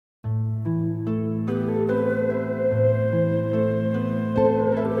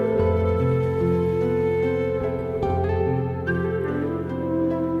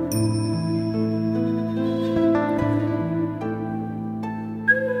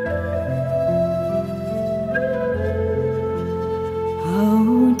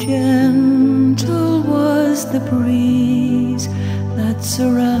the breeze that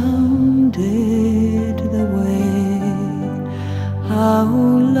surrounded the way. How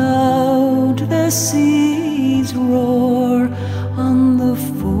loud the seas roar on the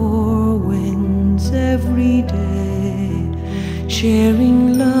four winds every day,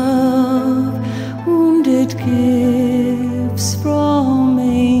 sharing love, wounded gifts from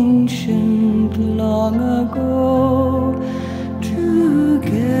ancient long ago.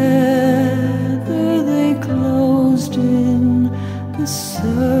 Together they closed in the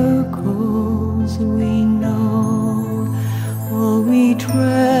circles we know. Will we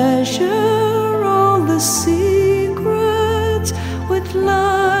treasure all the secrets with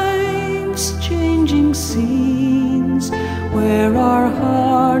life's changing scenes, where our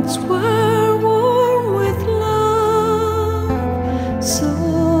hearts were warm with love, so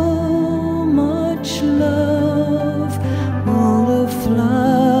much love? Will the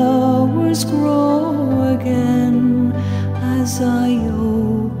flowers grow again as I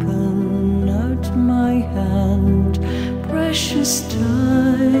open out my hand? Precious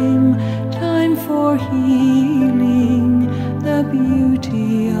time, time for healing the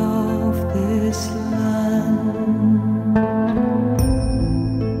beauty of this land.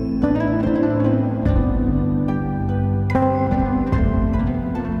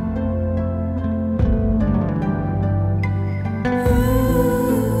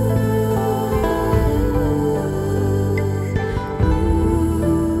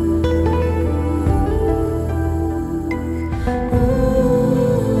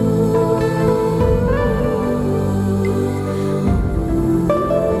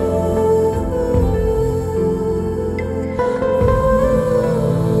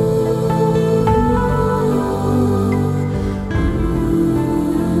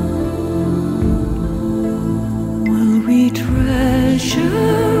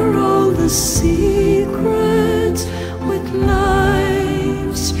 Treasure all the secrets with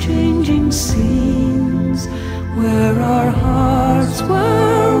life's changing scenes, where our hearts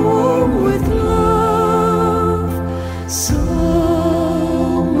were warm with love, so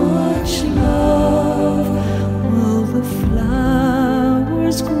much love. Will the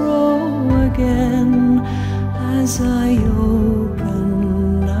flowers grow again as I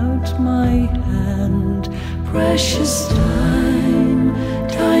open out my hand? Precious time,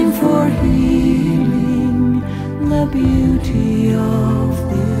 time for healing the beauty of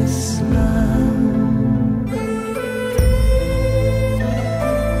this land.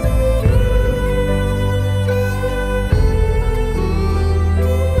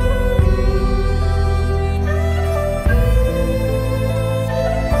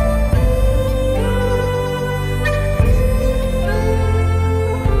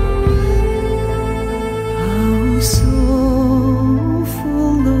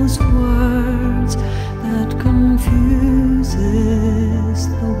 Confuses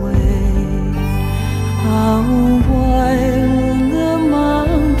the way. How wild the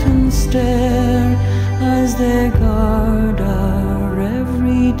mountains stare as they guard our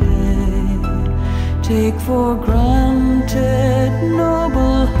every day. Take for granted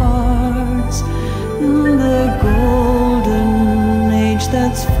noble hearts, the golden age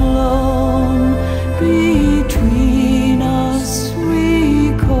that's flown between